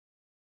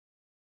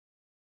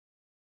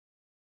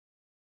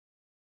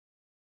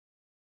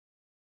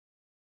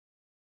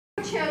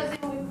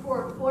chosen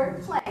for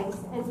fourth place.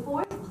 In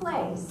fourth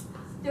place,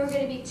 there were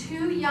going to be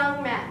two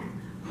young men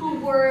who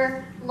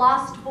were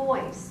lost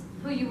boys,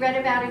 who you read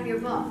about in your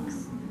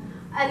books.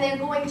 And they're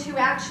going to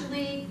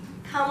actually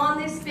come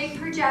on this big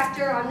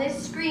projector, on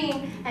this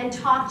screen, and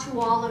talk to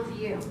all of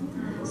you.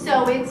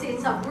 So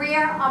it's a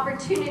rare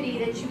opportunity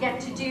that you get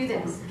to do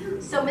this.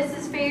 So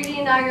Mrs. Faherty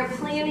and I are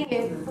planning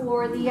it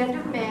for the end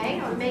of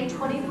May, on May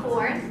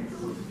 24th.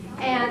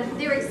 And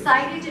they're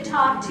excited to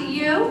talk to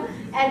you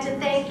and to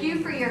thank you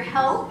for your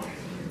help.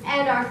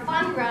 And our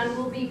fun run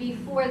will be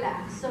before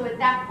that. So at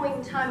that point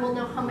in time, we'll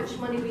know how much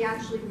money we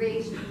actually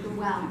raised for the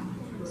well.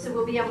 So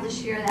we'll be able to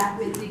share that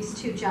with these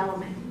two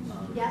gentlemen.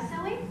 Yes,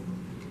 Ellie?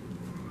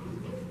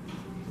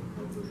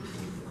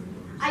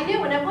 I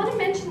knew, and I want to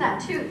mention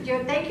that too.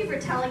 Thank you for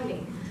telling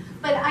me.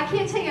 But I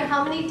can't tell you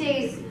how many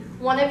days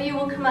one of you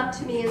will come up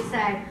to me and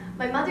say,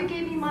 my mother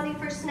gave me money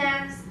for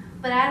snacks,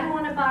 but I don't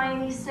want to buy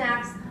any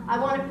snacks. I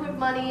want to put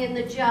money in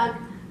the jug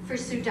for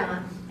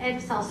Sudan,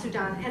 and South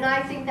Sudan. And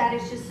I think that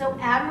is just so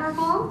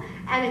admirable,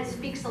 and it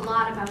speaks a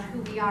lot about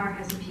who we are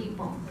as a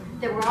people,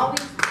 that we're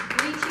always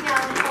reaching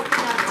out and helping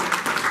others.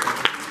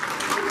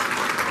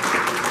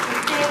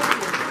 Thank you.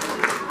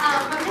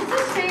 But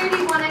Mrs.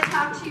 Faherty wanted to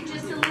talk to you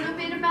just a little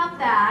bit about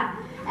that,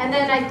 and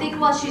then I think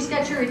while she's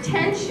got your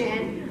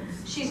attention,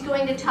 she's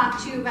going to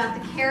talk to you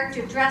about the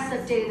character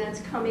dress-up day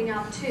that's coming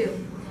up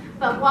too.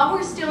 But while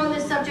we're still on the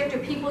subject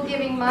of people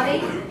giving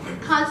money,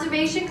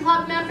 Conservation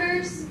Club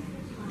members,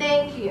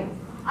 thank you.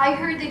 I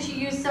heard that you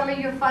used some of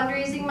your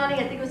fundraising money,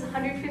 I think it was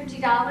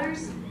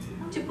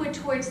 $150, to put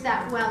towards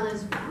that well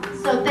as well.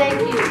 So thank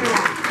you for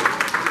that.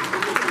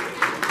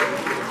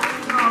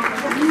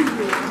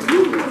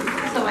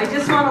 So I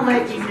just want to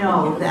let you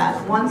know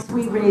that once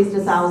we raised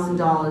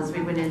 $1,000,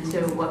 we went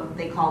into what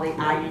they call the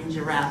Iron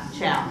Giraffe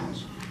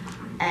Challenge.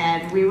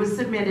 And we were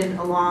submitted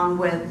along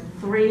with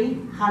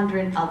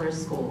 300 other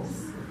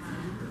schools.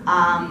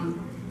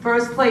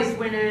 First place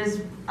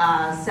winners,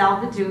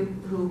 Salvador,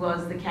 who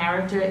was the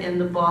character in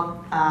the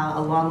book,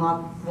 A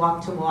Long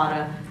Walk to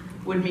Water,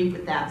 would meet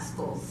with that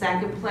school.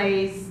 Second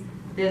place,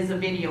 there's a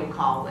video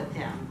call with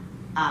him.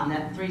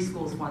 That 3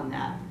 schools won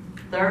that.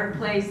 Third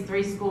place,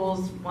 3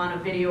 schools won a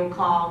video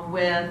call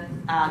with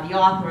the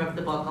author of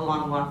the book, A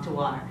Long Walk to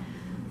Water.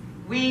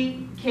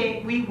 We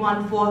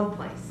won 4th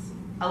place,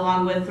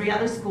 along with 3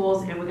 other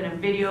schools, and we're going to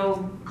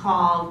video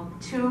call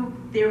 2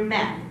 their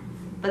men,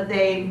 but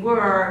they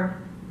were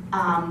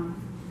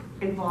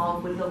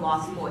involved with the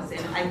Lost Boys.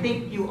 And I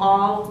think you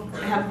all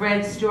have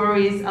read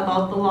stories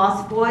about the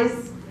Lost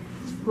Boys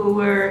who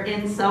were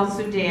in South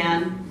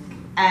Sudan,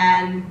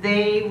 and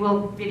they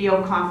will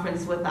video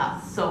conference with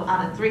us. So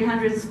out of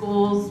 300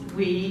 schools,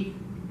 we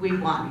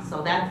won.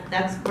 So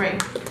that's great.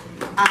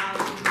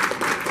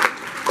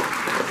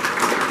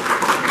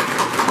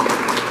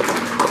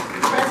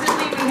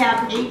 Presently, we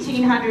have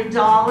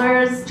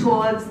 $1,800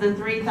 towards the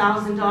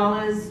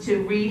 $3,000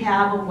 to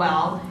rehab a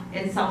well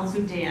in South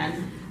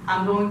Sudan.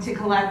 I'm going to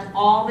collect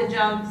all the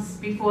jugs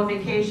before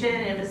vacation,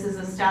 and Mrs.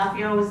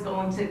 Estafio is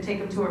going to take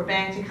them to her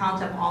bank to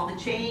count up all the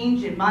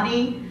change and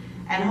money,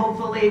 and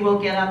hopefully we'll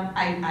get up,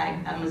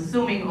 I'm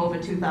assuming, over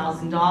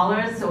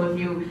 $2,000. So if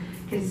you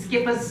can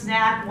skip a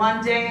snack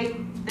one day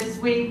this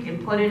week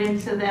and put it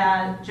into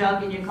that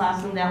jug in your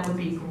classroom, that would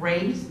be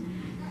great.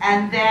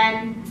 And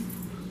then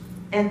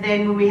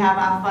when we have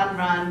our fun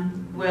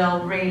run,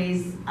 we'll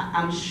raise,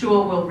 I'm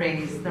sure we'll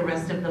raise the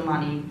rest of the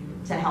money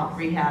to help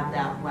rehab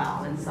that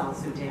well in South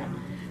Sudan.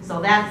 So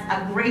that's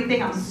a great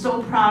thing. I'm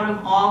so proud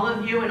of all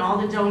of you and all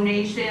the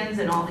donations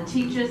and all the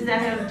teachers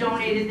that have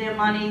donated their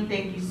money.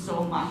 Thank you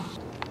so much.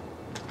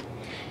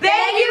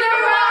 Thank you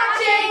for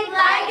watching.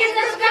 Like and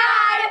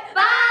subscribe.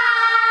 Bye.